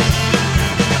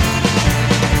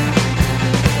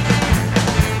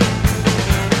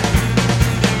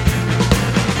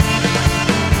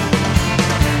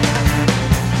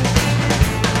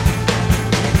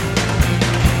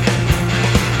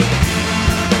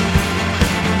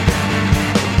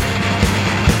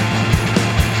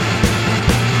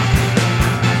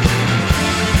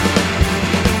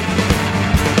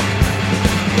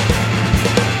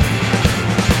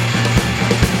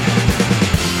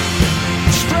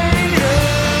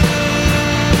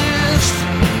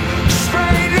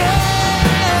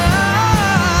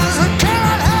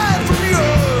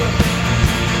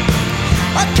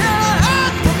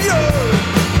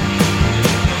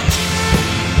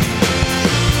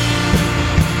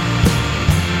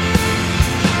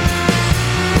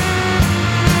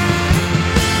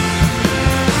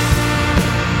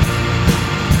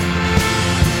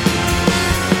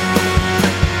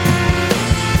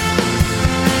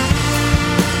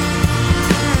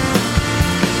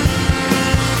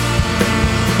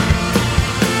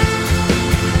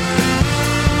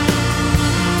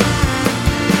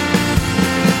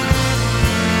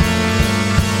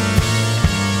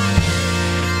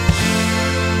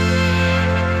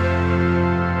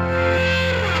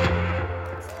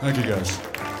 Thank you, guys.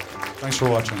 Thanks for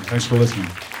watching. Thanks for listening.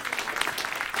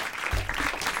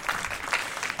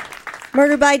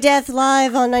 Murder by Death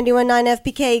live on 91.9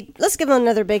 FPK. Let's give them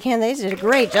another big hand. They did a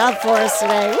great job for us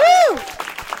today. Woo!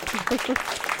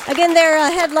 Again, they're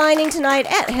headlining tonight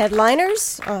at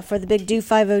Headliners for the Big Do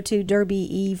 502 Derby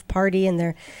Eve party, and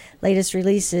their latest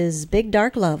release is Big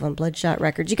Dark Love on Bloodshot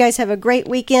Records. You guys have a great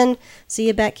weekend. See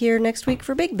you back here next week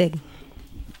for Big Big.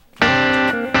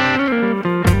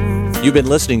 You've been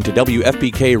listening to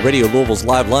WFPK Radio Louisville's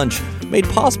Live Lunch, made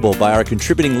possible by our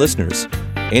contributing listeners.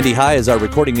 Andy High is our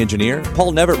recording engineer,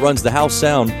 Paul Nevitt runs the house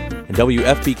sound, and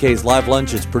WFPK's Live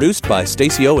Lunch is produced by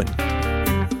Stacey Owen.